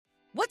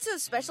What's so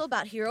special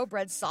about Hero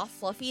Bread's soft,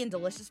 fluffy, and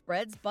delicious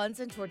breads, buns,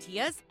 and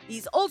tortillas?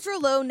 These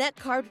ultra-low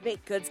net-carb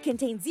baked goods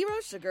contain zero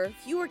sugar,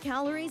 fewer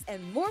calories,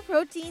 and more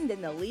protein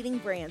than the leading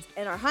brands,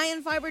 and are high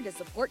in fiber to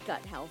support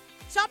gut health.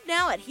 Shop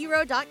now at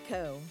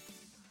hero.co.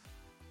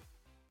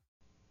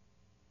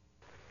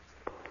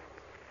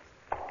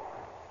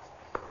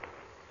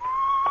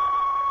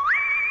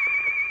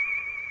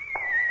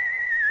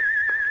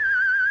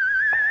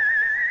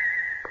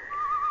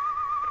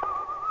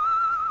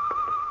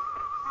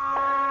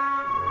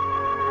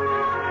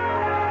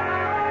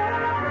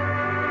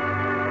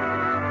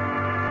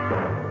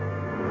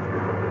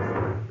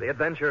 The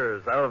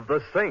Adventures of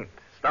the Saint,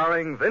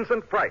 starring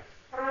Vincent Price.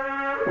 The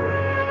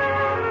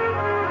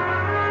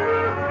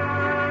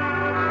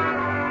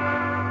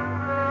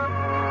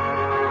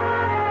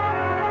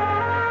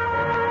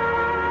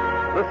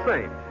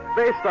Saint,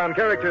 based on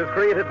characters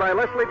created by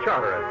Leslie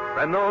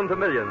Charteris and known to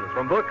millions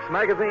from books,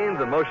 magazines,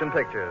 and motion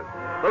pictures.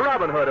 The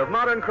Robin Hood of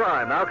modern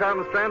crime now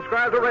comes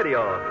transcribed to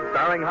radio,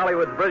 starring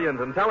Hollywood's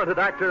brilliant and talented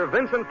actor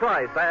Vincent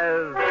Price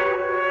as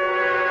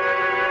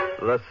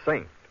the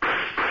Saint.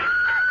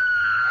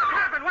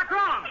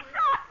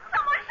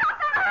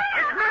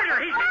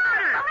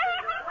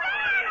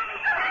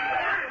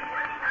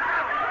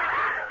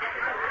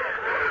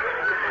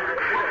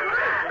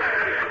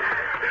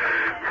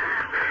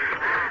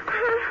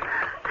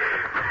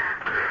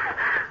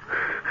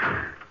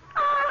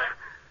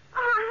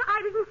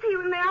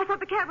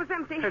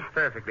 It's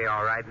perfectly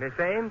all right, Miss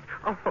Ames.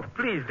 Oh,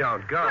 please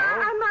don't go.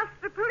 I must.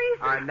 The police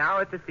are now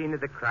at the scene of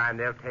the crime.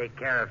 They'll take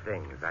care of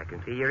things. I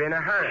can see you're in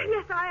a hurry.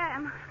 Yes, I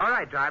am. All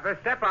right, driver,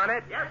 step on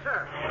it. Yes,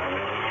 sir.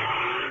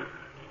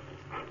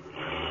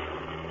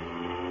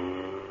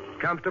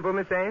 Comfortable,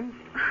 Miss Ames?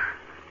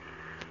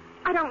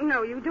 I don't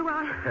know you, do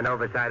I? An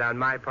oversight on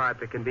my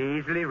part that can be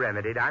easily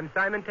remedied. I'm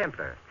Simon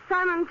Templar.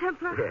 Simon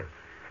Templar? Yes.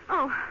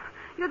 Oh,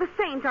 you're the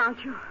saint,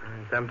 aren't you?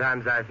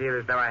 Sometimes I feel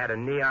as though I had a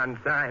neon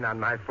sign on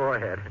my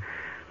forehead.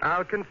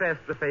 I'll confess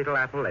the fatal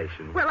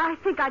appellation. Well, I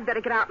think I'd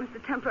better get out,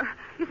 Mr. Templar.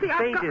 You see,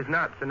 Saint is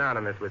not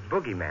synonymous with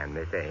boogeyman,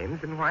 Miss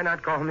Ames, and why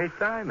not call me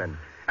Simon?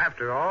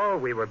 After all,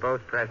 we were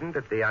both present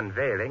at the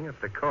unveiling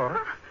of the corpse.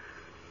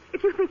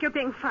 If you think you're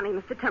being funny,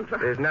 Mr. Templar.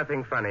 There's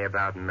nothing funny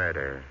about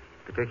murder,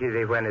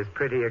 particularly when as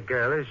pretty a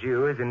girl as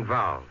you is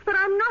involved. But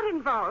I'm not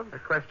involved. A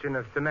question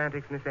of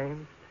semantics, Miss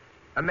Ames.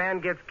 A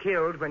man gets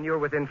killed when you're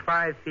within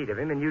 5 feet of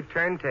him and you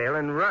turn tail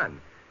and run.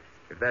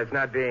 If that's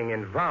not being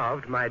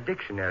involved, my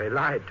dictionary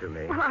lied to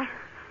me. Well,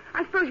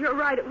 I suppose you're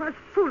right. It was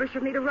foolish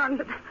of me to run,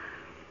 but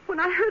when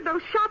I heard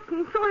those shots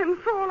and saw him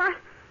fall,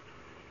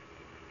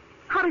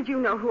 How did you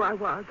know who I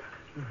was?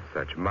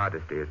 Such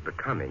modesty is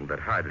becoming,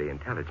 but hardly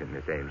intelligent,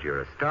 Miss Ames.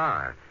 You're a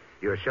star.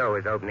 Your show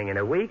is opening in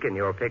a week, and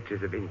your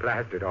pictures have been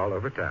plastered all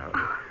over town.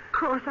 Oh, of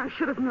course, I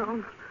should have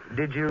known.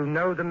 Did you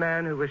know the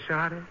man who was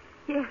shot at?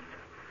 Yes.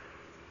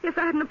 Yes,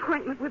 I had an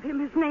appointment with him.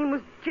 His name was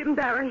Jim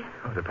Barry.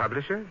 Oh, the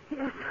publisher?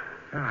 Yes.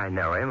 Oh, I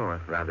know him,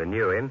 or rather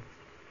knew him.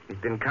 He's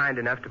been kind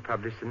enough to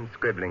publish some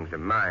scribblings of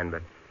mine,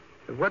 but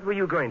what were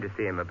you going to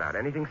see him about?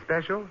 Anything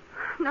special?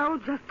 No,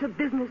 just a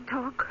business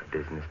talk. A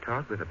business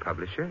talk with a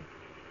publisher?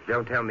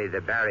 Don't tell me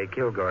the Barry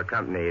Kilgore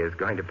Company is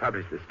going to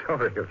publish the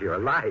story of your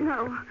life.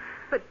 No,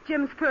 but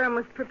Jim's firm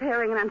was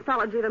preparing an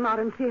anthology of the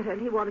modern theater,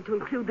 and he wanted to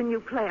include the new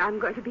play I'm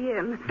going to be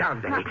in.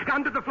 Down, Betty.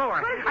 Down to the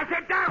floor. I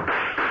said down!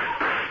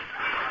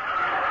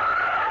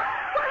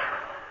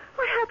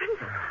 What happened?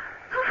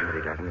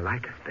 Somebody doesn't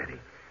like us, Betty.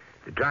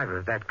 The driver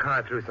of that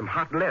car threw some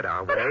hot lead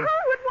our way. But who?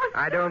 It wasn't.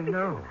 I don't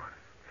know.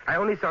 I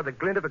only saw the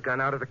glint of a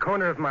gun out of the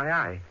corner of my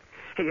eye.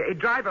 Hey,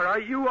 driver, are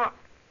you...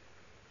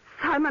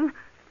 Simon,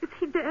 is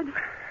he dead?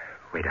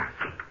 Wait, I'll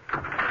see.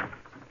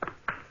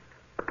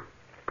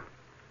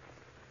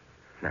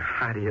 Now,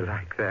 how do you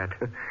like that?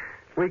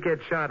 We get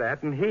shot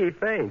at and he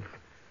faints.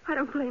 I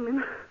don't blame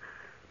him.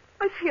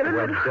 I feel a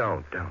little...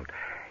 Well, don't.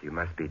 You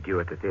must be due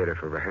at the theater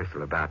for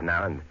rehearsal about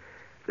now, and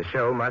the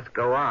show must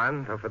go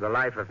on, though for the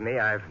life of me,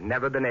 I've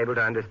never been able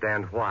to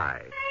understand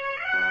why.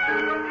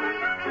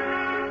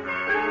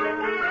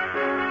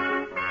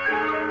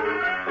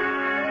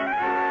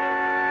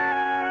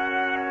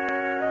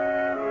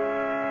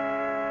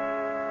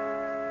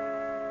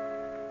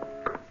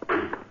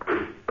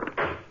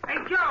 Hey,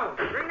 Joe,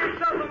 bring this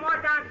sofa more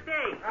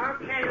downstage.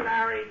 Okay,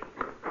 Larry.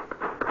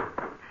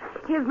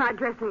 Here's my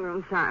dressing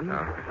room, son.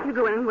 Oh. You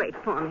go in and wait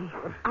for me.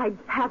 I'd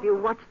have you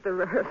watch the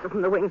rehearsal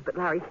from the wings, but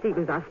Larry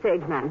Stevens, our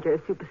stage manager,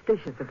 is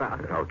superstitious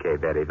about it. Okay,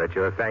 Betty, but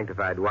your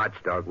sanctified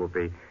watchdog will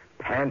be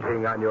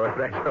panting on your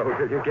threshold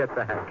till you get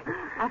back.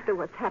 After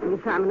what's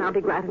happened, Simon, I'll be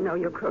glad to know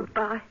you're close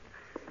by.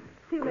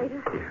 See you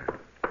later. Yeah.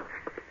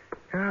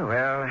 Oh,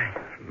 well,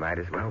 might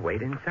as well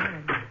wait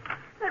inside.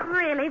 But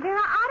really,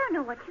 Vera, I don't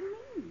know what you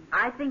mean.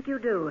 I think you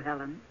do,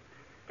 Helen.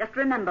 Just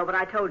remember what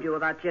I told you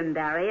about Jim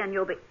Barry, and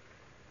you'll be...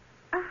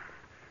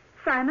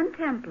 Simon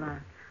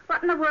Templar.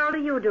 What in the world are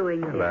you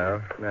doing here?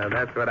 Hello. Now,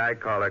 that's what I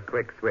call a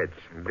quick switch.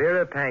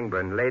 Vera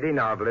Pangburn, lady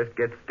novelist,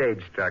 gets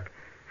stage struck.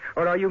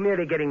 Or are you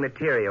merely getting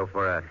material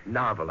for a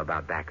novel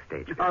about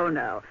backstage? Oh,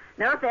 no.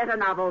 No theater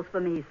novels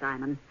for me,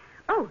 Simon.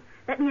 Oh,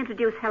 let me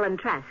introduce Helen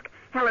Trask.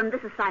 Helen,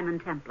 this is Simon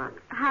Templar.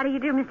 How do you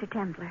do, Mr.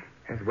 Templar?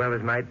 As well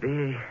as might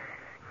be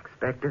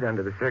expected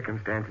under the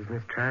circumstances,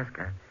 Miss Trask.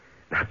 I'm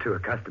not too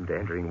accustomed to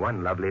entering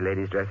one lovely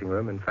lady's dressing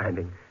room and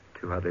finding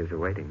two others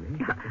awaiting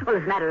me. Well,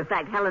 as a matter of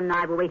fact, Helen and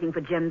I were waiting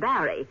for Jim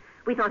Barry.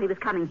 We thought he was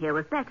coming here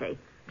with Betty.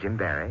 Jim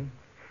Barry?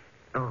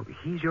 Oh,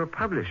 he's your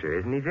publisher,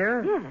 isn't he,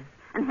 Vera? Yes,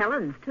 and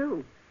Helen's,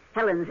 too.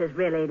 Helen's his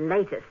really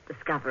latest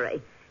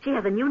discovery. She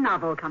has a new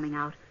novel coming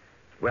out.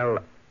 Well,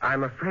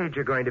 I'm afraid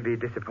you're going to be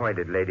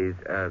disappointed, ladies.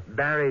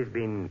 Barry's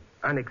been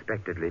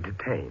unexpectedly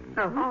detained.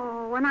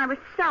 Oh, and I was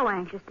so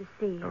anxious to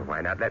see you. Oh,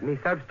 why not let me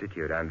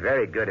substitute? I'm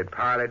very good at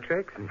parlor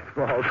tricks and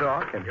small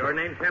talk. And Your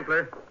name,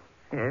 Templar?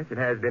 Yes, it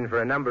has been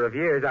for a number of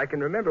years. I can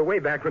remember way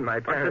back when my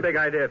What's parents... the big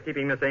idea of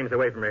keeping Miss Ames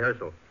away from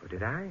rehearsal? Oh,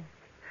 did I?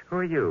 Who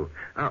are you?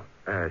 Oh,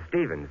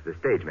 Stevens, the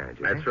stage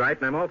manager. That's right,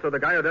 and I'm also the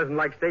guy who doesn't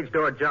like stage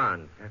door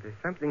Johns. Now, there's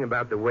something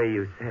about the way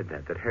you said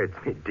that hurts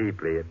me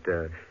deeply.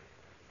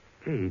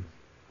 Hey,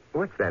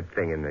 what's that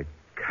thing in the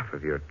cuff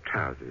of your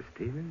trousers,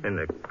 Stevens? In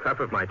the cuff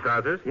of my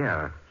trousers?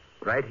 Yeah,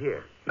 right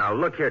here. Now,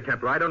 look here,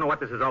 Templar. I don't know what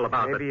this is all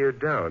about, Maybe you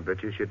don't,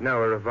 but you should know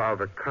a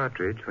revolver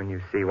cartridge when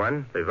you see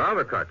one.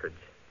 Revolver cartridge.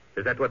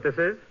 Is that what this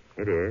is?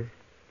 It is.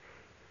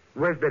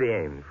 Where's Betty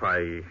Ames? Why,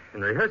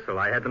 in rehearsal,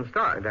 I had them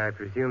start. And I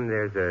presume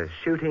there's a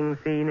shooting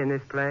scene in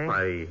this play?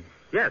 Why,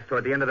 yes,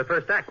 toward the end of the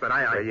first act, but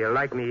Well, you'll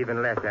like me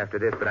even less after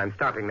this, but I'm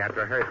stopping that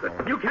rehearsal.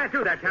 You can't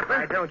do that,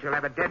 Templar. If I don't, you'll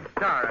have a dead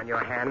star on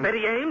your hand.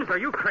 Betty Ames, are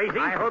you crazy?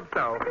 I hope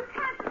so.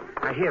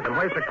 I hear them.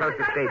 Where's the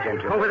closest stage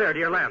entrance? Over there, to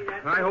your left.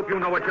 I hope you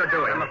know what you're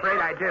doing. I'm afraid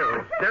I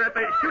do. They're at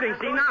the shooting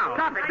scene now.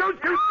 Stop it. Don't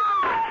you...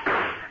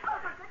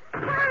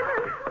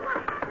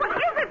 What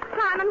is it,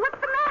 Simon?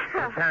 What's the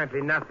matter?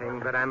 Apparently nothing,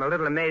 but I'm a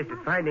little amazed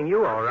at finding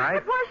you all right.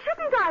 But why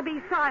shouldn't I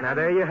be, Simon? Now,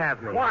 there you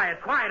have me.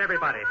 Quiet,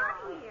 everybody.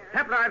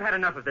 Templar, I've had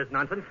enough of this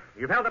nonsense.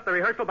 You've held up the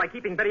rehearsal by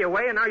keeping Betty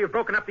away, and now you've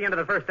broken up the end of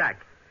the first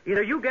act.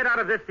 Either you get out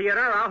of this theater,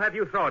 or I'll have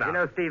you thrown out. You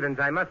know, Stevens,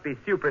 I must be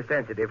super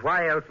sensitive.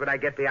 Why else would I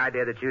get the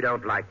idea that you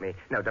don't like me?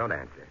 No, don't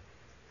answer.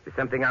 There's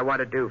something I want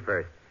to do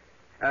first.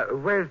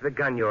 Where's the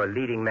gun your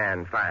leading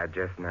man fired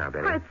just now,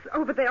 Betty? Well, it's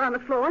over there on the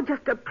floor,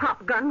 just a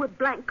prop gun with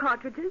blank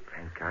cartridges.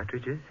 Blank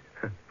cartridges?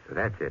 So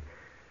that's it.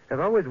 I've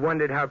always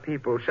wondered how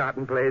people shot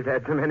in plays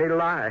had so many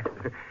lives.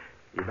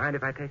 You mind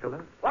if I take a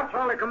look? What's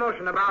all the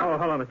commotion about? Oh,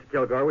 hello, Mr.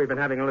 Kilgore. We've been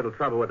having a little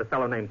trouble with a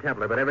fellow named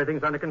Templar, but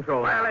everything's under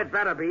control Well, now. it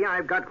better be.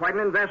 I've got quite an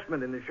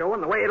investment in the show,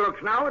 and the way it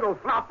looks now, it'll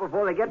flop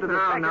before they get to the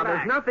second Now, there's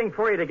act. nothing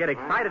for you to get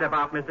excited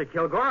about, Mr.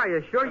 Kilgore. I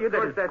assure you Of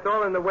course, that's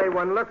all in the way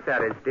one looks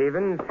at it,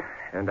 Stevens.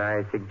 And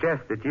I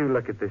suggest that you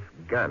look at this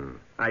gun.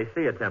 I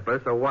see it,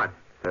 Templar. So what?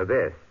 So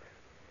this.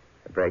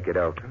 Break it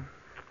open.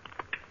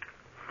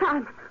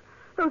 Simon,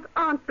 those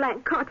aren't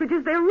blank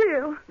cartridges. They're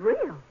real.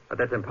 Real? But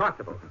that's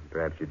impossible.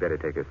 Perhaps you'd better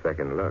take a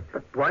second look.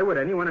 But why would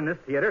anyone in this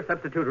theater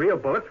substitute real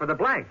bullets for the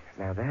blanks?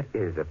 Now, that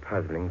is a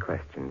puzzling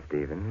question,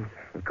 Stevens.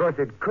 Of course,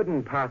 it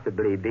couldn't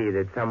possibly be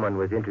that someone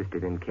was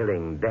interested in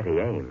killing Betty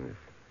Ames.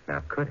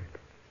 Now, could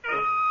it?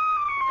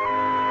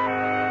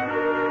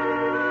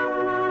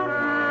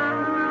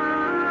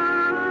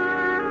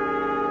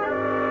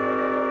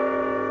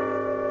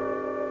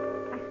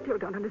 I still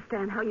don't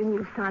understand how you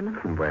knew, Simon.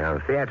 Well,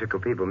 theatrical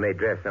people may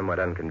dress somewhat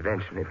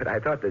unconventionally, but I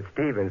thought that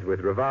Stevens, with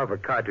revolver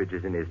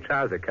cartridges in his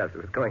trouser cuffs,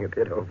 was going a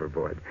bit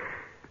overboard.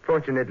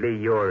 Fortunately,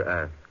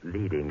 your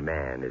leading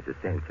man is a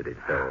sensitive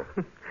soul.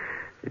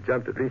 He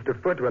jumped at least a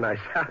foot when I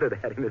shouted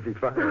at him as he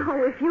fired.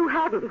 Oh, if you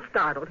hadn't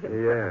startled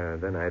him. Yeah,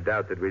 then I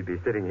doubt that we'd be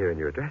sitting here in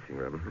your dressing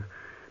room.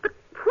 But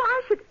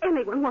why should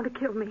anyone want to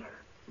kill me?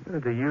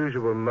 The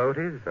usual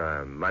motives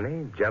are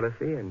money,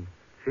 jealousy, and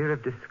fear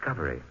of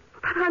discovery.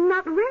 But I'm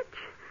not rich,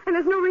 and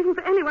there's no reason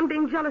for anyone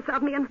being jealous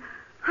of me, and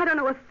I don't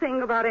know a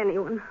thing about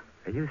anyone.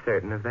 Are you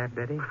certain of that,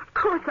 Betty? Of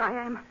course I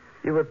am.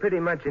 You were pretty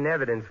much in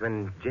evidence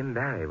when Jim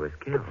Barry was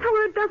killed. But so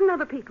were a dozen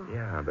other people.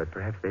 Yeah, but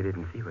perhaps they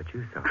didn't see what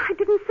you saw. I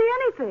didn't see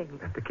anything.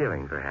 At the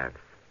killing, perhaps.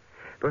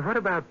 But what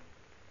about,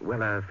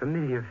 well, a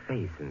familiar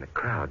face in the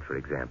crowd, for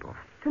example?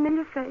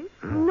 Familiar face?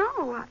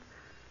 No.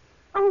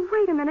 Oh,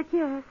 wait a minute.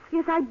 Yes,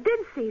 I did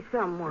see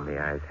someone. And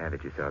the eyes have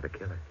it you saw the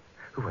killer.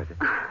 Who was it?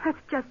 That's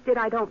just it.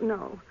 I don't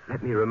know.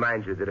 Let me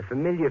remind you that a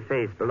familiar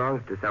face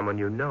belongs to someone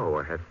you know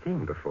or have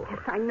seen before. Yes,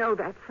 I know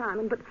that,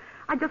 Simon, but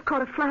I just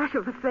caught a flash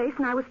of the face,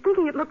 and I was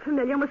thinking it looked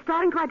familiar and was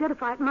starting to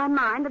identify it in my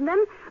mind, and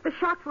then the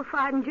shots were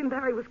fired and Jim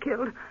Barry was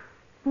killed,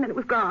 and then it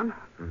was gone.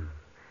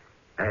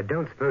 I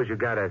don't suppose you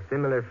got a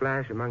similar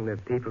flash among the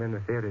people in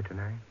the theater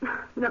tonight?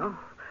 No.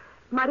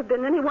 Might have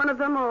been any one of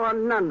them or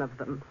none of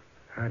them.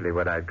 Hardly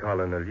what I'd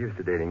call an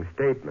elucidating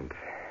statement.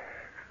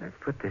 Let's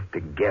put this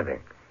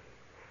together.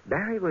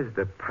 Barry was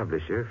the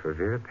publisher for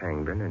Vera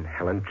Pangburn and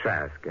Helen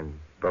Trask, and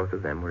both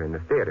of them were in the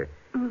theater.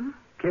 Mm-hmm.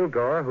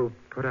 Kilgore, who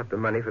put up the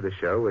money for the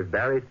show, was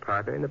Barry's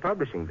partner in the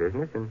publishing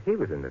business, and he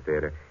was in the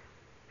theater.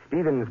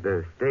 Stevens,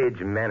 the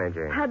stage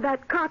manager. Had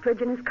that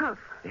cartridge in his cuff.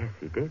 Yes,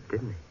 he did,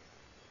 didn't he?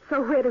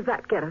 So where does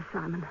that get us,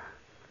 Simon?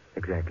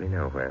 Exactly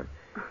nowhere.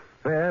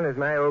 Well, as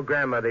my old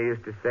grandmother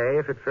used to say,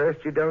 if at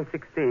first you don't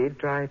succeed,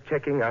 try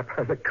checking up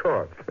on the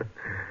corpse.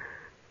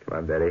 Come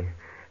on, Betty.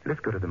 Let's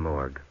go to the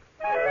morgue.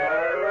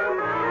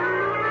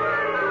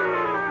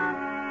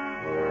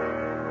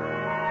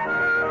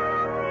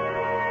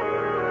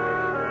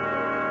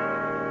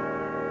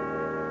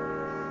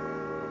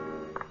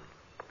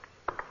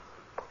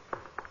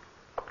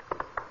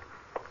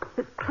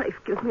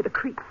 gives me the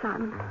creeps,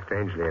 Simon.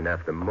 Strangely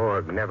enough, the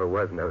morgue never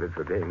was noted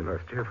for being the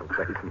most cheerful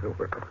place in the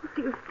world.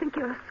 Do you think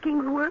your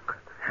scheme will work?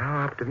 How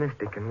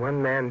optimistic can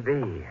one man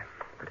be?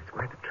 But it's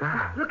worth a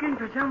try. Looking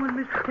for someone,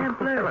 Mr.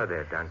 Templar? Hello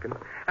there, Duncan.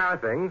 How are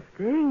things?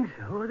 Things?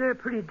 Oh, they're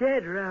pretty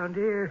dead around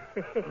here.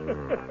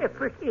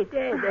 Pretty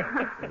dead.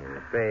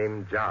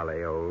 Same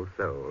jolly old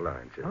soul,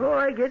 aren't you? Oh,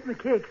 I get my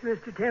kicks,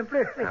 Mr.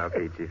 Templar. How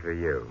peachy for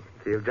you.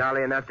 Feel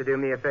jolly enough to do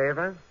me a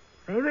favor?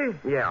 Favor?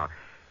 Yeah.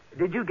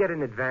 Did you get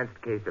an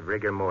advanced case of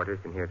rigor mortis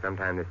in here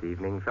sometime this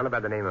evening? Fellow by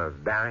the name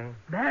of Barry?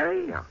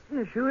 Barry? Yeah.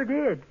 Sure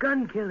did.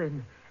 Gun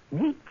killing.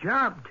 Neat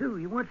job, too.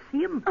 You want to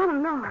see him? Oh,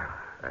 no.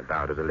 I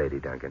bow to the lady,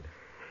 Duncan.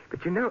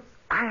 But you know,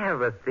 I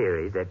have a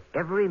theory that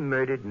every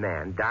murdered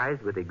man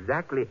dies with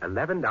exactly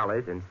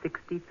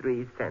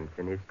 $11.63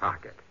 in his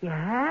pocket. You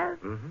have?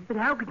 Mm-hmm. But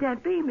how could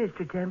that be,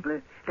 Mr.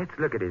 Templar? Let's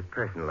look at his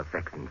personal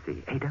effects and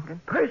see. Hey,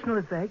 Duncan? Personal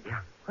effect?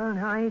 Yeah. Well,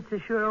 now, I ain't so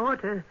sure I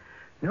ought to.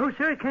 No,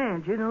 sir,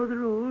 can't. You know the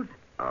rules.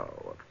 Oh,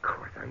 of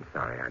course. I'm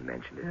sorry I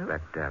mentioned it.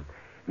 Yep. But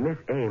Miss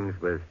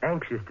Ames was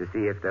anxious to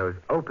see if those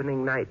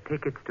opening night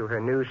tickets to her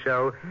new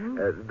show,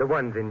 the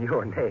ones in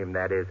your name,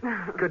 that is,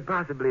 could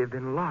possibly have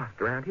been lost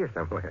around here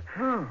somewhere.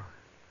 Oh.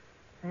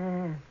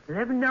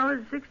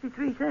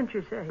 $11.63,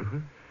 you say? Mm-hmm.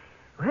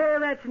 Well,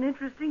 that's an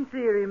interesting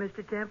theory,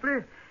 Mr.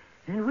 Templar.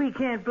 And we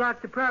can't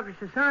block the progress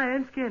of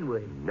science, can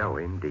we? No,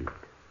 indeed.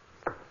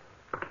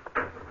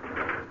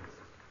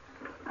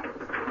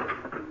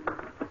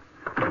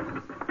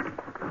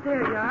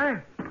 There you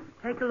are.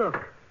 Take a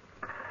look.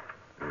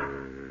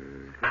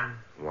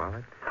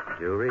 Wallet,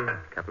 jewelry, a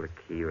couple of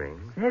key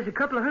rings. There's a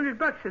couple of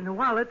 $100 in the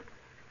wallet.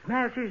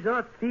 Smashes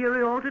our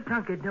theory all to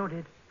Tunket, don't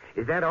it?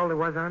 Is that all there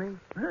was on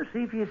him? Well,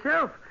 see for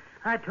yourself.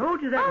 I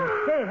told you that.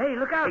 Hey,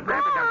 look out. Hey,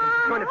 grab it, Duncan.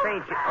 She's going to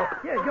faint you. Oh.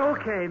 Yeah,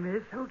 okay,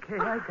 miss. Okay,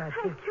 I got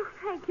you.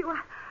 Thank you.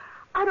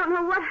 I don't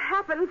know what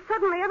happened.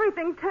 Suddenly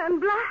everything turned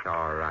black.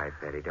 All right,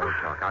 Betty, don't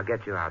talk. I'll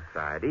get you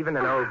outside. Even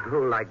an old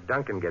ghoul like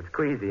Duncan gets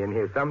queasy in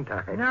here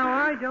sometimes. No,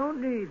 I don't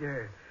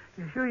neither.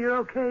 You sure you're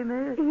okay,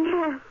 miss?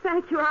 Yes,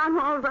 thank you. I'm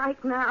all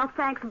right now.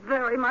 Thanks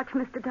very much,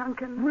 Mr.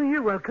 Duncan. Well,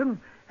 you're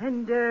welcome.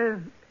 And,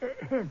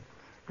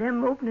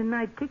 them opening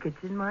night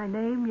tickets in my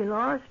name you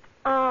lost?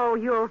 Oh,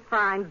 you'll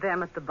find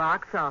them at the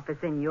box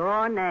office in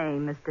your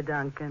name, Mr.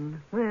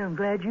 Duncan. Well, I'm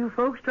glad you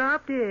folks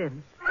dropped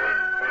in.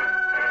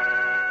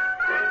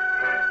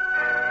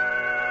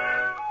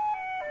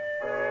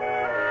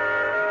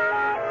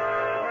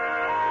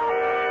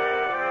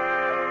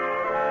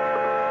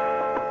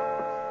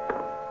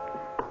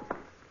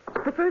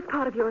 The first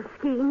part of your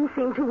scheme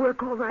seemed to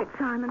work all right,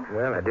 Simon.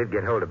 Well, I did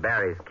get hold of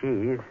Barry's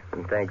keys,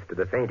 and thanks to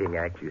the fainting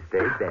act you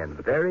staged, and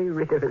very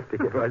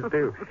realistic it was,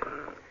 too.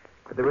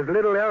 But there was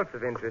little else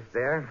of interest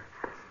there.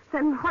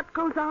 Then what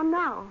goes on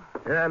now?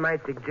 I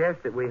might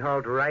suggest that we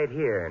halt right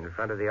here in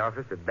front of the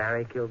office of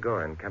Barry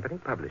Kilgore and Company,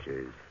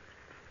 publishers.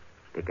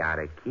 Pick out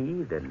a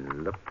key that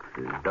looks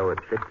as though it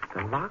fits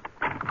the lock.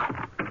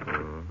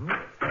 Mm-hmm.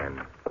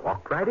 And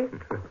walk right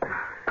in.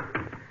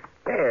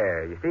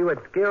 There, you see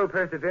what skill,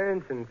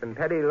 perseverance, and some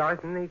petty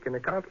larceny can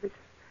accomplish?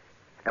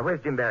 Now, where's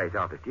Jim Barry's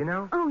office? Do you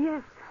know? Oh,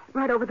 yes.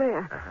 Right over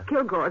there. Uh-huh.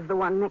 Kilgore's the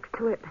one next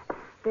to it.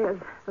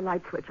 There's the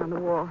light switch on the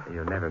wall.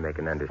 You'll never make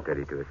an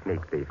understudy to a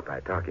sneak thief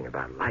by talking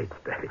about lights,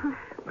 Betty.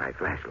 My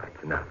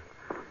flashlight's enough.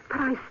 But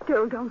I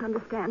still don't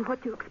understand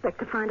what you expect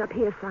to find up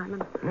here,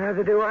 Simon.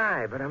 Neither do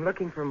I, but I'm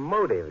looking for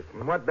motives.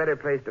 And what better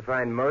place to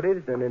find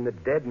motives than in the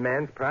dead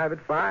man's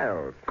private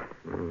files?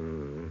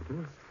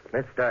 Mm-hmm.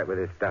 Let's start with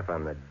this stuff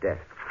on the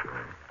desk.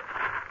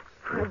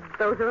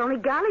 Those are only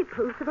galley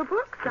proofs of a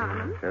book,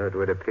 Simon. So it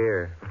would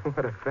appear.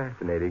 What a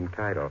fascinating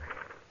title.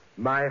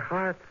 My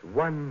Heart's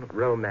One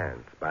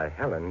Romance by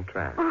Helen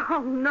Trask.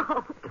 Oh,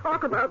 no.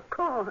 Talk about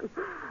corn.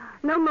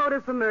 No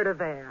motive for murder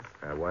there.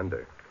 I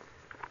wonder.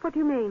 What do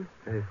you mean?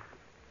 This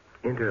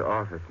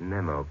inter-office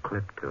memo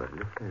clipped to it.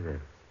 Listen to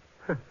this.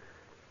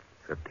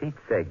 For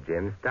Pete's sake,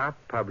 Jim, stop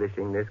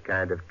publishing this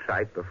kind of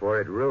tripe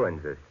before it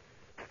ruins us.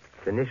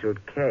 It's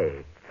initialed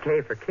K.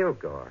 K for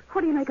Kilgore.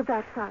 What do you make of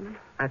that, Simon?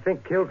 I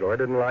think Kilgore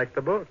didn't like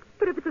the book.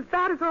 But if it's as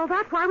bad as all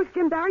that, why was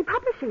Jim Barry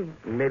publishing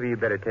it? Maybe you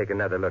better take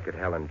another look at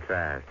Helen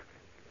Trask.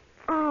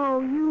 Oh,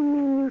 you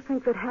mean you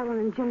think that Helen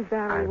and Jim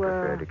Barry I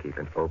were... prefer to keep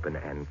an open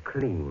and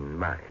clean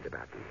mind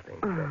about these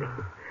things, Betty.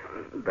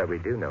 But we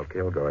do know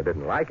Kilgore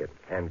didn't like it.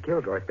 And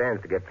Kilgore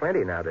stands to get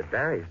plenty now that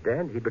Barry's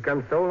dead. He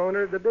becomes sole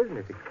owner of the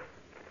business.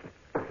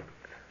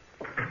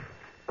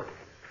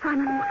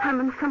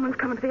 Simon, someone's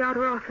coming to the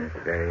outer office.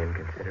 That's very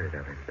inconsiderate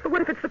of him. But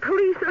what if it's the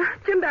police or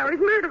Jim Barry's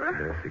murderer?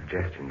 Those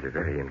suggestions are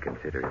very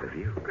inconsiderate of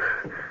you.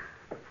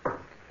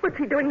 What's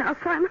he doing now,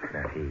 Simon?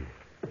 Not he.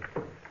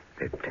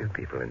 There are two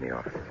people in the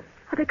office.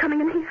 Are they coming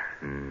in here?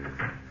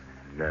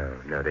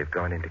 No, they've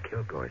gone into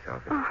Kilgore's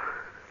office. Oh.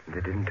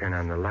 They didn't turn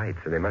on the light,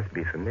 so they must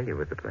be familiar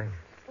with the place.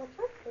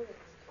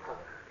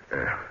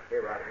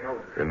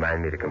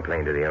 Remind me to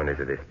complain to the owners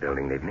of this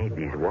building. They've made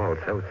these walls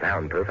so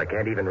soundproof I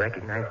can't even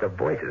recognize the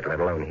voices, let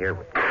alone hear...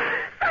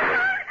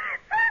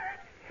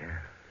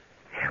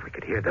 Yeah, we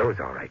could hear those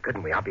all right,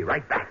 couldn't we? I'll be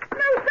right back. No,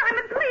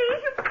 Simon,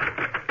 please.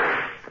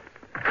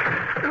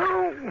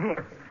 Oh,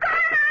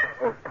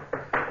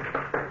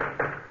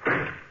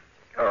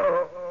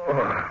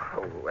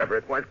 Whoever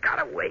it was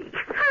got away.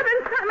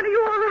 Simon, are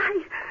you all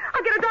right?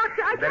 I'll get a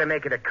doctor. I Better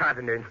make it a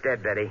carpenter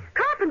instead, Betty.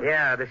 Carpenter?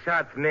 Yeah, the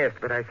shots missed,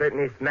 but I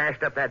certainly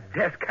smashed up that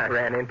desk I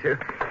ran into.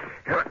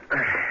 Let's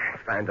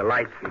find the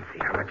lights and see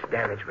how much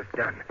damage was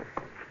done.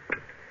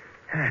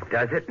 That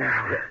does it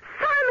now.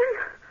 Simon!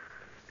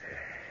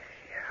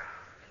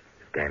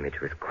 The damage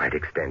was quite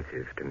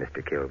extensive to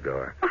Mr.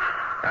 Kilgore.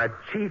 Our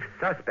chief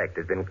suspect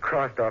has been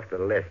crossed off the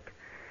list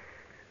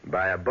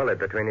by a bullet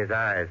between his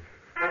eyes.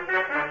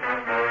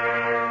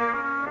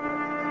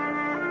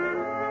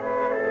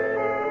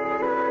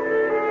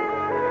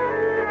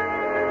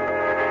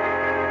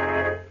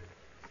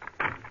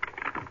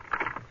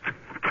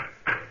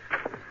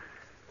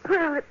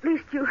 Well, at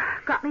least you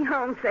got me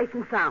home safe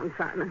and sound,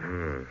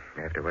 Simon.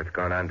 After what's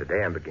gone on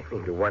today, I'm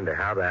beginning to wonder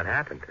how that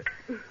happened.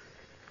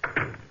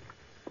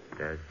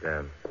 Does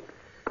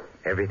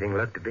everything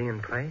look to be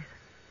in place?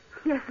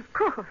 Yes, of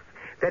course.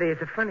 Betty,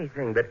 it's a funny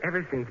thing, but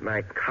ever since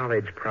my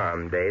college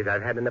prom days,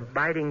 I've had an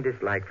abiding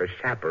dislike for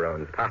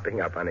chaperones popping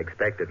up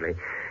unexpectedly.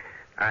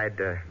 I'd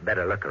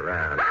better look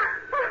around.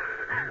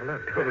 Now,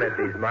 look, don't let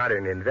these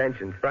modern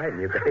inventions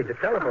frighten you, Betty. The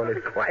telephone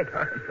is quite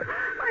harmless.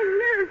 My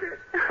nerves are...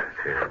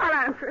 Sure. I'll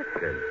answer it.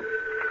 Good.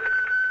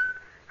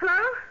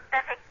 Hello?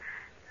 Bessie,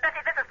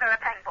 this is Vera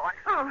Pangborn.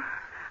 Oh,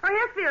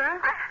 yes,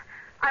 Vera.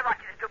 I want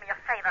you to do me a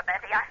favor,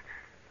 Bessie.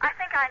 I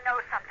think I know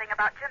something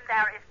about Jim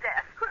Barry's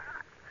death.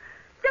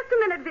 Just a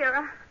minute,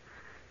 Vera.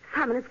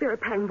 Simon, it's Vera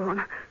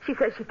Pangborn. She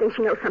says she thinks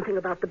she knows something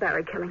about the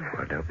Barry killing.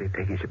 Well, don't be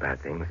piggish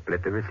about things.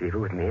 Split the receiver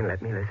with me and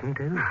let me listen,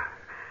 too.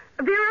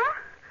 Vera?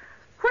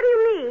 What do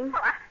you mean?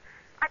 Well,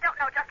 I don't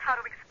know just how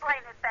to explain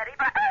it, Betty,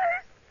 but...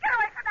 Get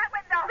away from that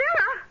window!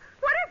 Vera!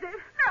 What is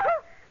it? No!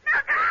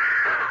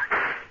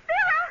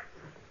 Vera!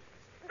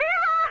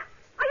 Vera!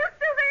 Are you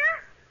still there?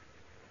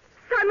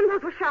 Simon,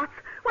 those were shots.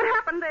 What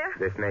happened there?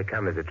 This may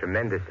come as a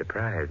tremendous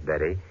surprise,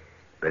 Betty,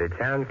 but it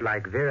sounds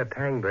like Vera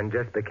Pangborn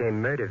just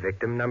became murder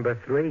victim number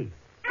 3.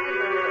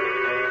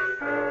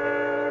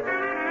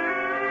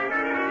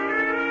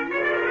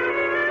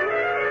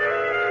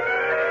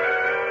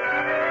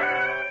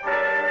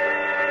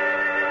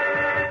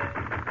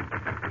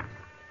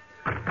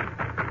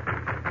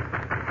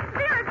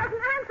 Vera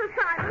doesn't answer,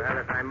 Simon. Well,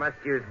 if I must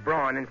use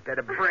brawn instead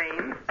of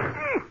brains.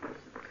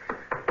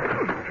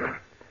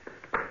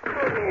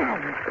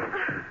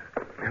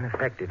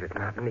 Ineffective, if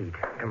not neat.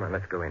 Come on,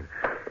 let's go in.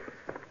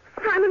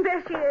 Simon,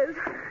 there she is.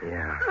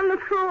 Yeah. On the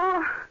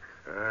floor.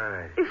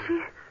 Is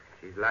she?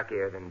 She's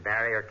luckier than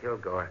Barry or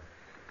Kilgore.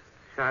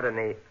 Shot in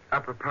the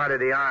upper part of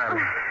the arm.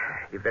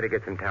 You better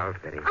get some towels,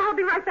 Betty. I'll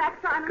be right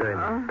back, Simon.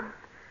 Good.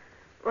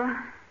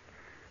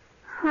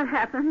 What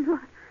happened?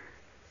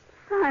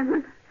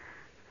 Simon.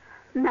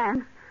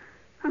 Man,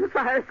 I'm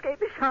sorry I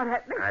escaped a shot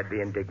at me. I'd be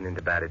indignant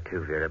about it,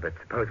 too, Vera, but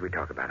suppose we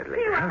talk about it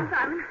later. You're welcome,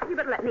 Simon. You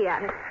better let me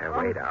at it.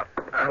 Wait up.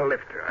 I'll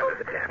lift her out of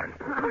the davin.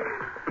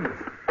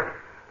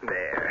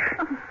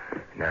 There.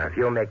 Now, if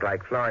you'll make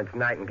like Florence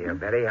Nightingale,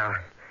 Betty,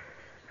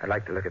 I'd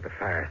like to look at the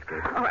fire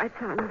escape. All right,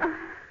 Simon.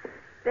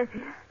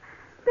 Betty,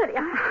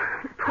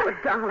 poor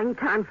darling,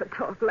 time for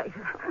talk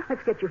later.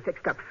 Let's get you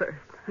fixed up first.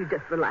 You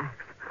just relax.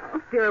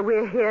 Vera,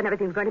 we're here and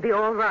everything's going to be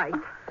all right.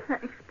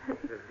 Thanks,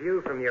 Betty. The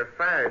view from your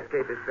fire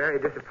escape is very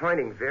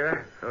disappointing,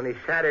 Vera. Only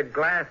shattered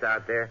glass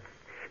out there.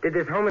 Did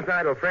this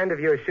homicidal friend of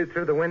yours shoot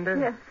through the window?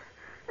 Yes.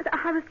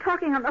 I was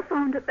talking on the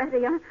phone to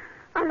Betty.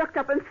 I looked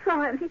up and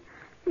saw him.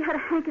 He had a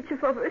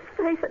handkerchief over his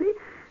face, and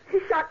he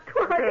shot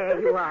twice. There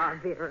you are,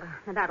 Vera.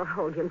 And that'll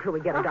hold you until we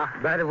get a doctor.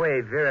 By the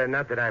way, Vera,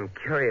 not that I'm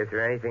curious or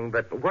anything,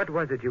 but what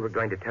was it you were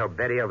going to tell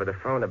Betty over the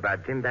phone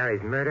about Jim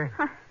Barry's murder?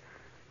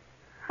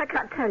 I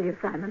can't tell you,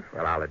 Simon.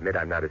 Well, I'll admit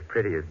I'm not as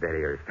pretty as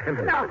Betty or as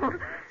feminine. No,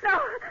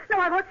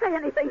 I won't say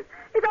anything.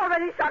 He's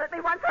already shot at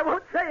me once. I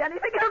won't say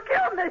anything. He'll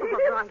kill me.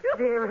 All right,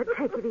 Vera,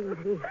 take it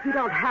easy. You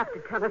don't have to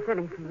tell us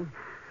anything.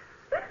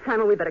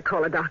 Simon, we better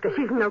call a doctor.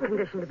 She's in no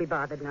condition to be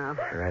bothered now.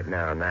 Right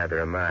now,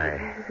 neither am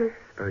I.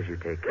 Suppose you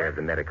take care of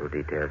the medical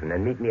details and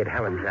then meet me at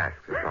Helen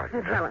Trask's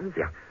apartment. At Helen's?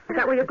 Yeah. Is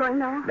that where you're going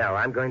now? No,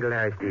 I'm going to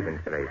Larry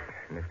Stevens' place.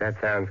 And if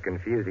that sounds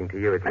confusing to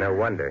you, it's no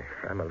wonder.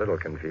 I'm a little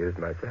confused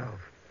myself.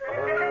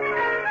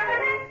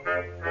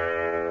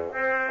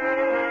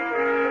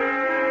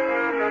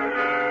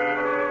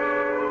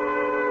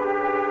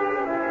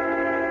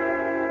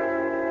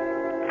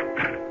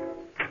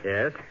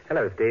 Yes?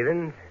 Hello,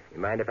 Stevens. You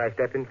mind if I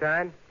step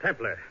inside?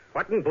 Templar,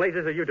 what in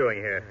blazes are you doing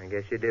here? I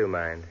guess you do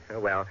mind. Oh,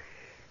 well.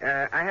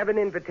 I have an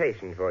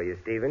invitation for you,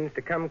 Stevens,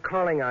 to come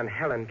calling on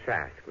Helen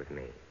Trask with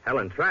me.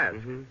 Helen Trask?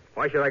 Mm-hmm.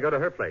 Why should I go to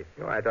her place?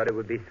 Oh, I thought it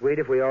would be sweet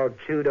if we all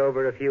chewed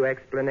over a few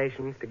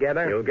explanations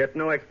together. You'll get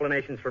no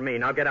explanations from me.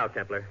 Now get out,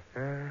 Templar.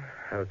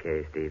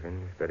 Okay,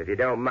 Stevens. But if you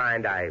don't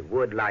mind, I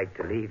would like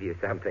to leave you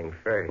something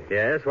first.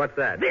 Yes, what's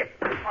that? This!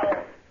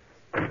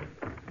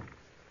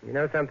 You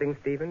know something,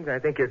 Stevens? I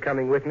think you're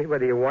coming with me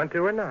whether you want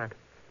to or not.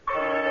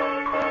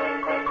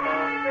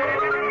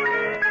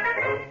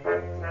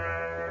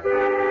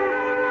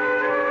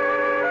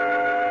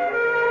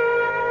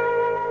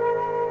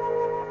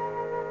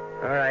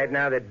 All right, right,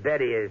 now that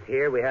Betty is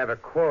here, we have a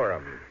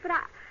quorum. But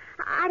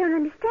I don't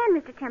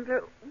understand, Mr.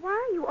 Templar. Why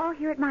are you all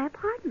here at my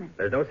apartment?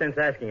 There's no sense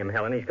asking him,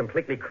 Helen. He's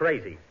completely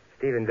crazy.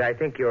 Stevens, I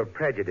think you're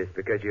prejudiced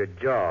because your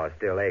jaw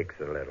still aches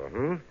a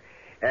little,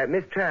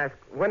 Miss Trask,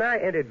 when I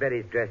entered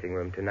Betty's dressing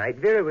room tonight,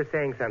 Vera was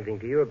saying something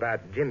to you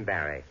about Jim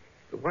Barry.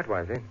 What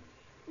was it?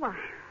 Why,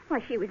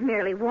 she was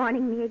merely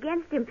warning me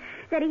against him.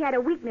 Said he had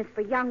a weakness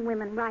for young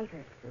women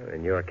writers. Well,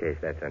 in your case,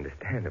 that's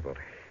understandable.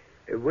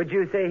 Would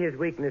you say his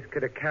weakness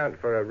could account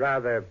for a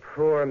rather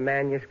poor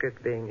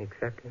manuscript being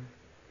accepted?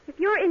 If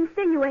you're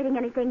insinuating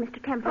anything,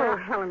 Mr. Templar... Oh,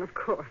 Helen, of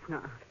course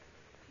not.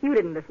 You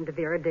didn't listen to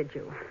Vera, did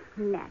you?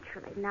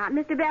 Naturally not.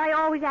 Mr. Barry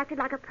always acted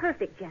like a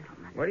perfect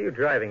gentleman. What are you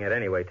driving at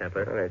anyway,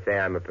 Templar? Well, I say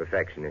I'm a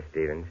perfectionist,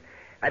 Stevens.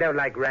 I don't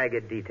like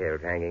ragged details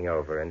hanging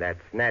over, and that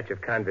snatch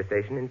of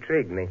conversation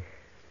intrigued me.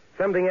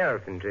 Something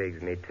else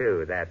intrigues me,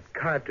 too, that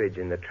cartridge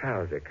in the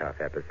trouser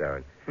cuff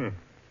episode.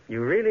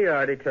 You really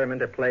are determined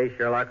to play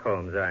Sherlock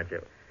Holmes, aren't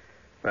you?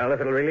 Well, if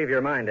it'll relieve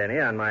your mind any,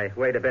 on my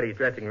way to Betty's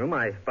dressing room,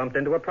 I bumped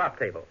into a prop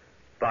table.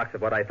 Box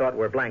of what I thought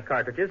were blank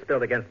cartridges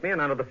spilled against me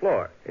and onto the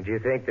floor. Did you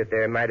think that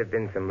there might have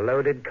been some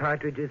loaded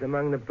cartridges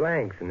among the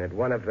blanks and that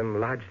one of them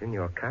lodged in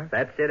your cuff?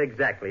 That's it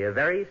exactly. A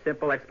very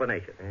simple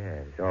explanation.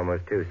 Yeah, it's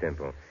almost too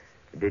simple.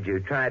 Did you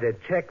try to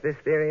check this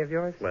theory of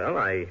yours? Well,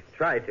 I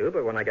tried to,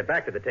 but when I got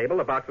back to the table,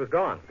 the box was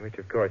gone. Which,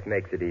 of course,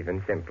 makes it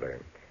even simpler.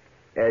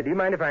 Do you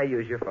mind if I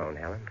use your phone,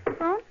 Helen?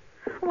 Phone?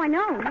 Oh, I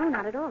know. No,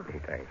 not at all.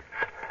 Thanks.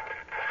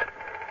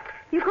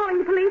 You calling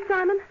the police,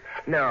 Simon?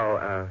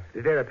 No,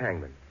 Vera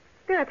Pangman.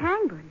 Vera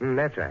Pangman?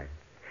 That's right.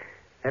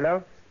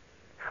 Hello?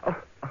 Oh,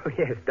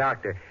 yes,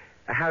 Doctor.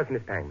 How's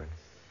Miss Pangman?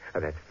 Oh,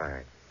 that's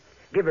fine.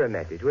 Give her a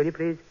message, will you,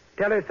 please?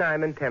 Tell her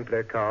Simon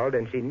Templar called,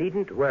 and she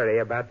needn't worry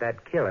about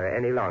that killer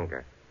any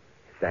longer.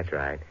 That's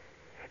right.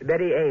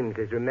 Betty Ames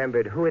has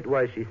remembered who it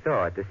was she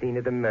saw at the scene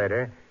of the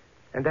murder,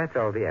 and that's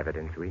all the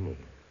evidence we need.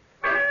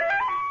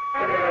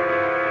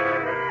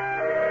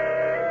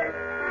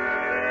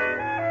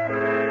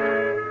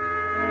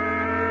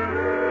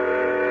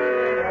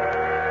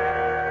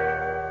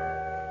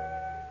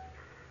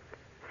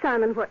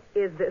 Simon, what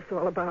is this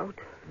all about?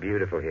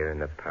 Beautiful here in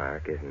the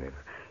park, isn't it?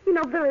 You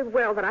know very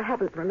well that I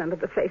haven't remembered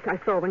the face I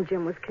saw when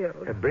Jim was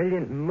killed. A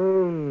brilliant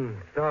moon,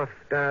 soft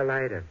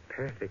starlight, a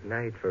perfect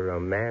night for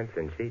romance,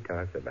 and she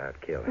talks about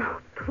killing.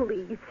 Oh,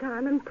 please,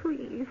 Simon,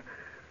 please.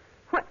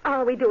 What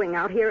are we doing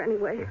out here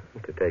anyway?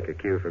 To take a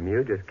cue from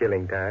you, just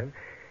killing time.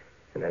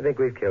 And I think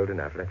we've killed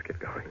enough. Let's get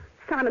going.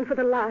 Simon, for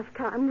the last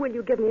time, will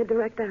you give me a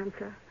direct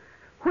answer?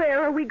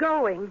 Where are we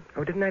going?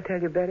 Oh, didn't I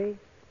tell you, Betty?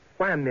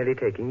 Why, I'm merely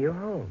taking you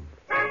home.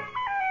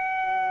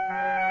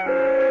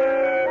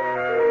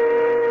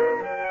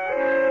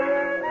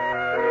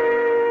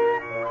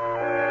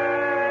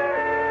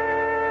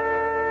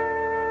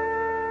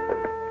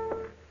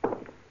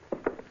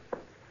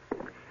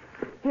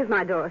 Here's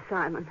my door,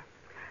 Simon.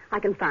 I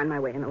can find my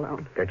way in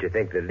alone. Don't you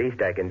think the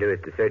least I can do is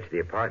to search the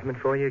apartment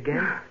for you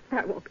again?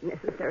 That won't be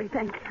necessary,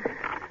 thank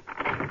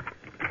you.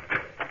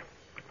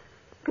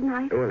 Good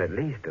night. Well, at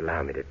least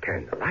allow me to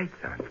turn the lights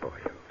on for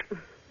you.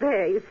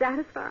 There, you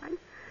satisfied?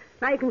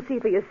 Now you can see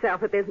for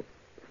yourself that there's...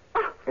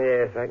 Oh.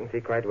 Yes, I can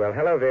see quite well.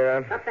 Hello,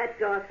 Vera. Shut that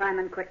door,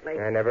 Simon, quickly.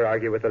 I never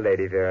argue with a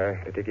lady, Vera,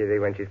 particularly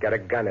when she's got a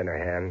gun in her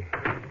hand.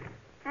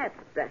 That's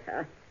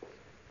better.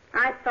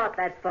 I thought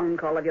that phone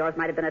call of yours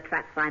might have been a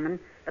trap, Simon,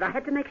 but I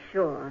had to make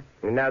sure.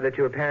 And now that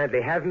you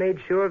apparently have made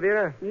sure,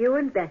 Vera? You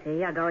and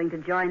Betty are going to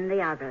join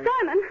the others.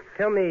 Simon!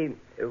 Tell me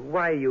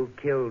why you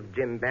killed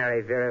Jim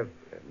Barry, Vera.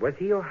 Was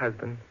he your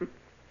husband?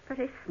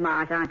 Pretty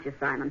smart, aren't you,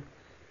 Simon?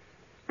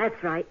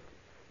 That's right.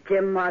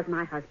 Jim was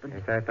my husband.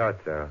 Yes, I thought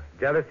so.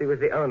 Jealousy was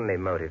the only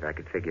motive I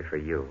could figure for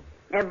you.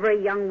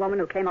 Every young woman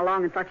who came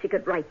along and thought she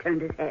could write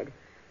turned his head.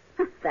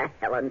 That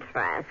Helen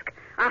Trask.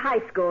 A high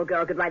school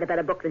girl could write a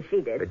better book than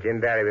she did. But Jim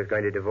Barry was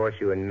going to divorce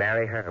you and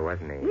marry her,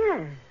 wasn't he?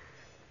 Yes.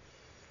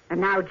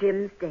 And now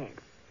Jim's dead.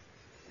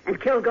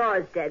 And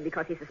Kilgore's dead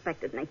because he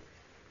suspected me.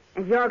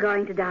 And you're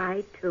going to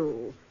die,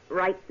 too.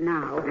 Right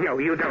now. No,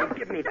 you don't.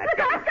 Give me that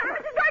gun. She's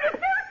going to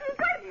shoot! She's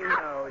going to...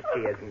 No, she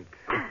isn't.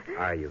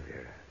 Are you,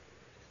 Vera?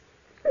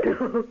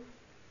 No.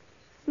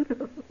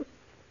 No.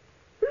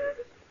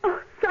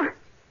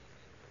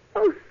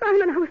 Oh,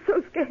 Simon, I was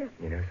so scared.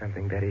 You know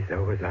something, Betty?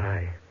 So was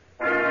I.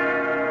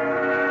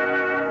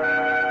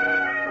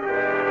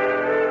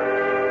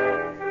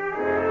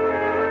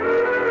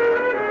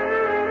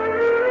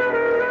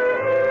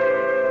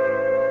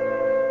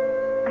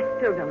 I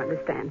still don't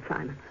understand,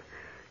 Simon.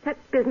 That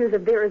business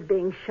of Vera's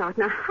being shot.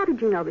 Now, how did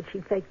you know that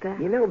she'd faked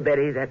that? You know,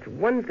 Betty, that's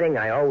one thing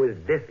I always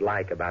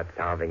dislike about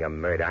solving a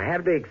murder. I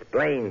have to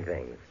explain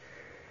things.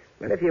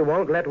 But if you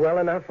won't let well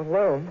enough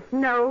alone...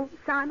 No,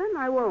 Simon,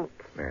 I won't.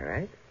 All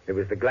right. It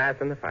was the glass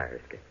on the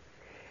fire escape.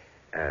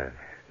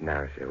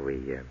 Now, shall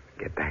we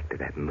get back to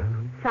that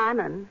moon?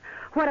 Simon,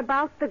 what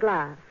about the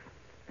glass?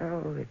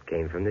 Oh, it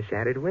came from the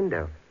shattered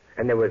window.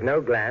 And there was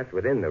no glass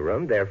within the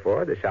room.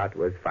 Therefore, the shot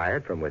was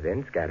fired from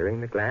within, scattering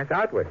the glass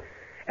outward.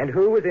 And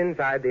who was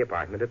inside the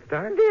apartment at the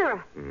time?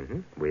 Vera.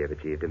 We have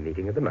achieved a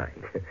meeting of the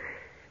mind.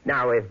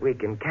 Now, if we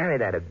can carry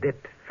that a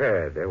bit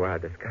further while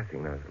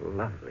discussing those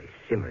lovely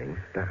shimmering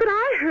stars. But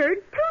I heard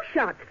 2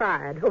 shots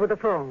fired over the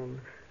phone.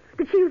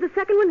 Did she use the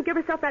second one to give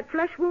herself that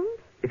flesh wound?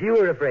 If you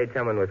were afraid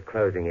someone was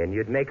closing in,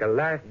 you'd make a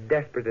last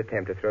desperate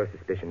attempt to throw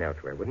suspicion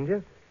elsewhere, wouldn't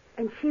you?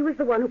 And she was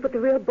the one who put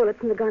the real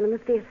bullets in the gun in the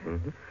theater.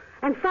 Mm-hmm.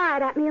 And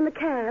fired at me in the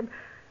cab.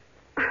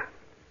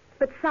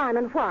 But,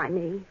 Simon, why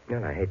me?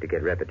 Well, I hate to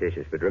get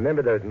repetitious, but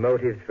remember those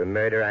motives for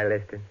murder I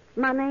listed?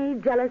 Money,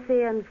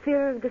 jealousy, and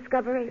fear of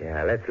discovery?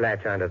 Yeah, let's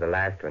latch on to the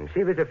last one.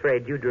 She was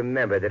afraid you'd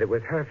remember that it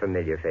was her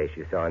familiar face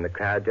you saw in the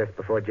crowd just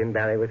before Jim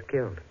Bally was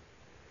killed.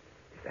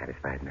 You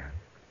satisfied now?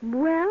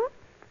 Well,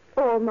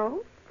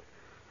 almost.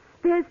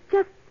 There's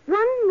just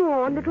one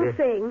more little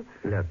thing.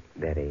 Look,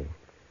 Betty,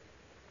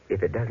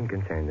 if it doesn't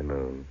concern the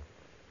moon,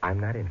 I'm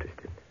not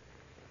interested.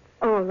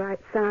 All right,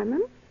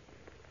 Simon.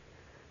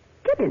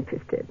 Get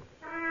interested.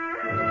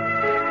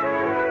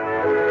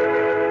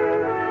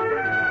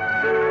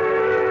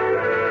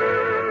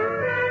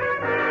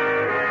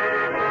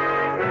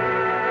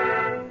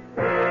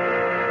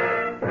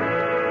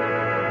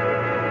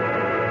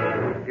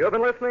 You have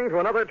been listening to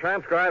another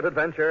transcribed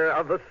adventure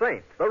of the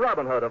Saint, the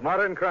Robin Hood of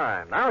modern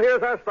crime. Now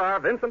here's our star,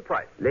 Vincent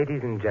Price.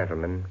 Ladies and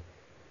gentlemen,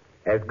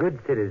 as good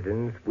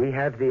citizens, we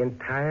have the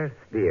entire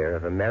sphere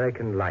of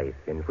American life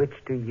in which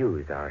to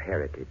use our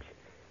heritage.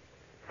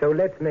 So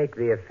let's make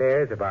the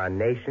affairs of our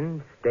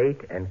nation,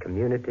 state, and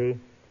community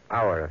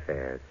our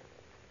affairs.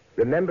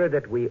 Remember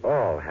that we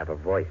all have a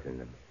voice in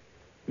them.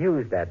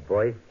 Use that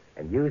voice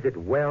and use it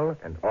well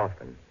and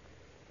often.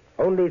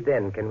 Only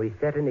then can we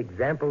set an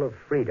example of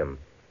freedom,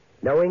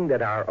 knowing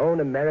that our own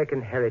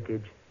American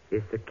heritage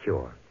is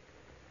secure.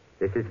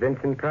 This is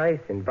Vincent Price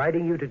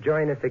inviting you to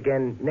join us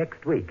again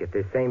next week at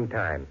this same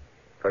time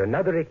for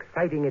another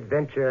exciting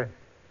adventure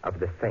of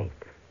the Saint.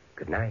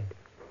 Good night.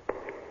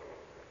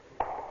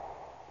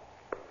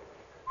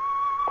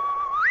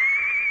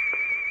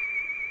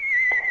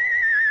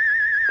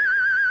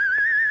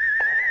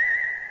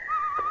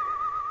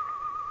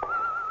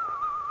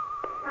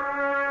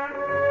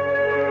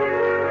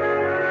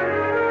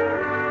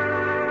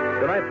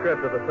 Tonight's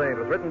script of The Saint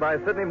was written by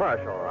Sidney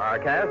Marshall. Our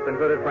cast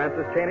included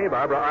Francis Cheney,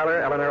 Barbara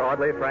Eiler, Eleanor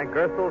Audley, Frank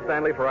Gerstle,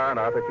 Stanley Farrar, and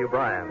Arthur Q.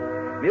 Bryan.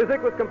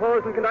 Music was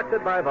composed and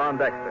conducted by Von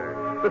Dexter.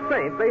 The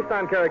Saint, based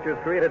on characters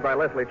created by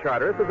Leslie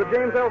Charteris, is a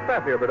James L.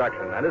 Safier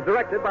production and is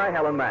directed by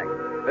Helen Mack.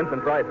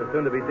 Vincent Price is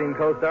soon to be seen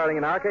co-starring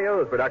in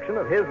RKO's production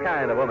of His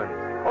Kind of Woman.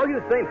 All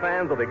you Saint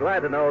fans will be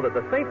glad to know that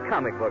the Saint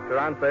comic books are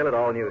on sale at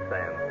all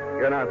newsstands.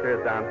 Your announcer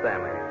is Don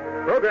Stanley.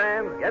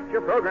 Programs, get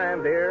your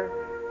programs here.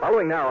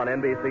 Following now on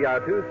NBC are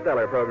 2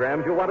 stellar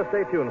programs you'll want to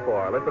stay tuned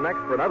for. Listen next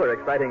for another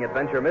exciting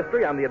adventure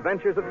mystery on the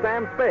adventures of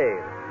Sam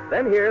Spade.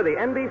 Then hear the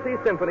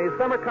NBC Symphony's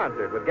summer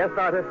concert with guest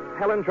artists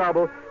Helen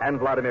Traubel and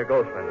Vladimir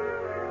Golshman.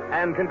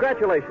 And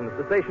congratulations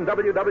to station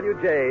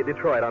WWJ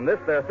Detroit on this,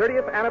 their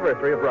 30th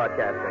anniversary of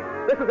broadcasting.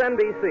 This is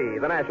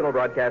NBC, the National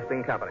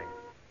Broadcasting Company.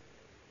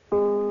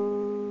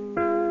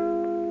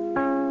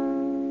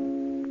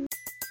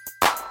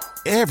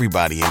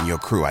 Everybody in your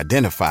crew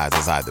identifies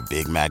as either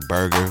Big Mac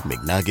Burger,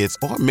 McNuggets,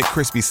 or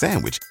McCrispy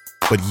Sandwich.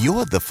 But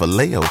you're the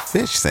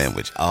Filet-O-Fish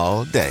Sandwich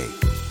all day.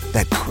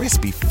 That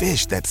crispy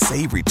fish, that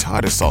savory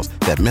tartar sauce,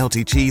 that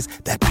melty cheese,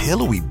 that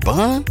pillowy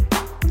bun.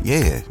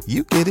 Yeah,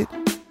 you get it.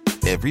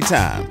 Every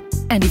time.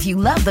 And if you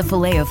love the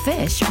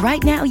Filet-O-Fish,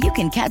 right now you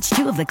can catch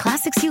 2 of the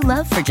classics you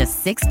love for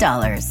just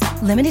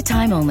 $6. Limited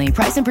time only.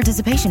 Price and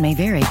participation may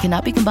vary.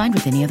 Cannot be combined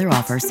with any other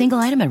offer. Single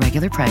item at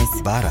regular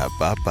price.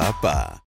 Ba-da-ba-ba-ba.